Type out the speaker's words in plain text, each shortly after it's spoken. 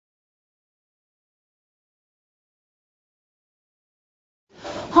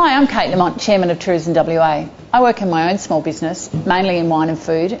Hi, I'm Kate Lamont, Chairman of Tourism WA. I work in my own small business, mainly in wine and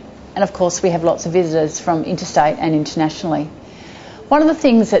food, and of course we have lots of visitors from interstate and internationally. One of the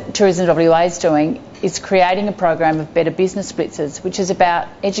things that Tourism WA is doing is creating a program of Better Business Blitzes, which is about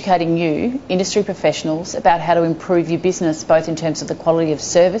educating you, industry professionals, about how to improve your business, both in terms of the quality of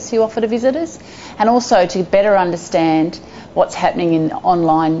service you offer to visitors and also to better understand what's happening in the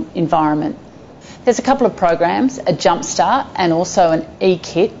online environment. There's a couple of programs, a Jumpstart and also an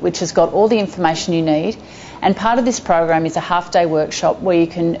e-kit, which has got all the information you need. And part of this program is a half-day workshop where you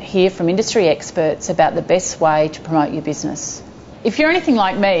can hear from industry experts about the best way to promote your business. If you're anything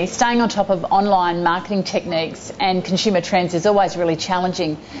like me, staying on top of online marketing techniques and consumer trends is always really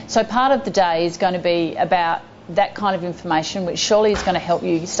challenging. So part of the day is going to be about that kind of information, which surely is going to help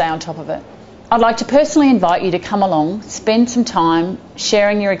you stay on top of it. I'd like to personally invite you to come along, spend some time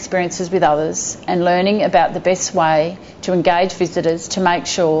sharing your experiences with others and learning about the best way to engage visitors to make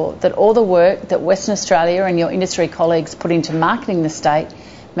sure that all the work that Western Australia and your industry colleagues put into marketing the state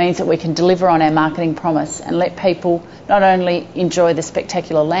means that we can deliver on our marketing promise and let people not only enjoy the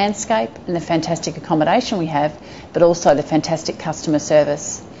spectacular landscape and the fantastic accommodation we have, but also the fantastic customer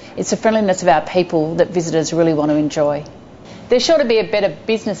service. It's the friendliness of our people that visitors really want to enjoy. There's sure to be a Better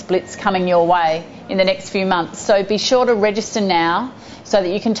Business Blitz coming your way in the next few months, so be sure to register now so that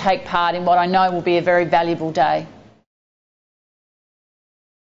you can take part in what I know will be a very valuable day.